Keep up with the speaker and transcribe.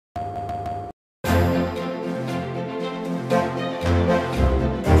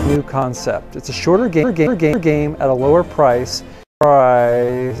new concept. It's a shorter game at a lower price,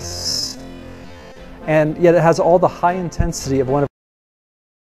 and yet it has all the high intensity of one of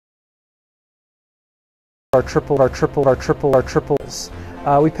our triples.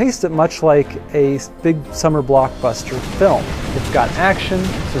 We paced it much like a big summer blockbuster film. It's got action,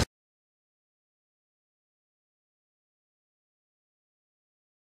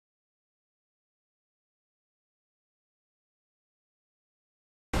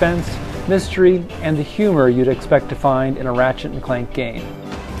 suspense, mystery, and the humor you'd expect to find in a Ratchet and Clank game.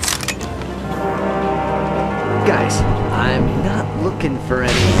 Guys, I'm not looking for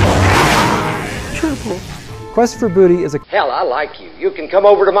any trouble. Quest for Booty is a hell, I like you. You can come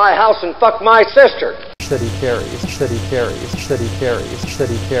over to my house and fuck my sister. that he carries,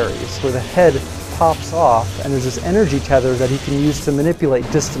 where the head pops off and there's this energy tether that he can use to manipulate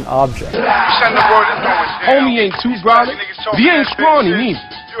distant objects. Homie ain't too brolic. He ain't scrawny neither.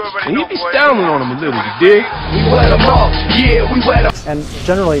 And he be styling on him a little, you dig? We wet him off, yeah, we wet him. And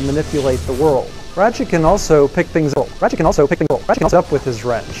generally manipulate the world. Ratchet can also pick things up with his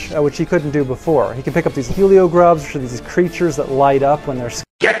wrench, which he couldn't do before. He can pick up these heliogrubs, which are these creatures that light up when they're scared.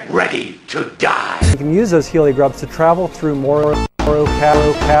 Get ready to die! He can use those heliogrubs to travel through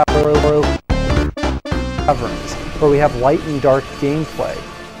caverns, where we have light and dark gameplay.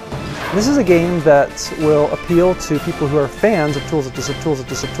 This is a game that will appeal to people who are fans of tools of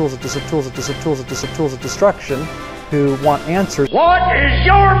destruction, who want answers. What is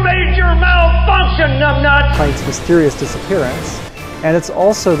your major malfunction, numbnut? Clank's mysterious disappearance, and it's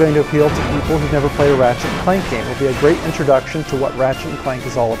also going to appeal to people who've never played a Ratchet and Clank game. It'll be a great introduction to what Ratchet and Clank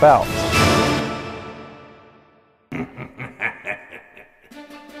is all about.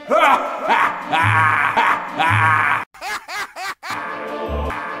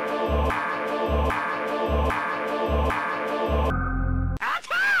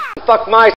 Fuck my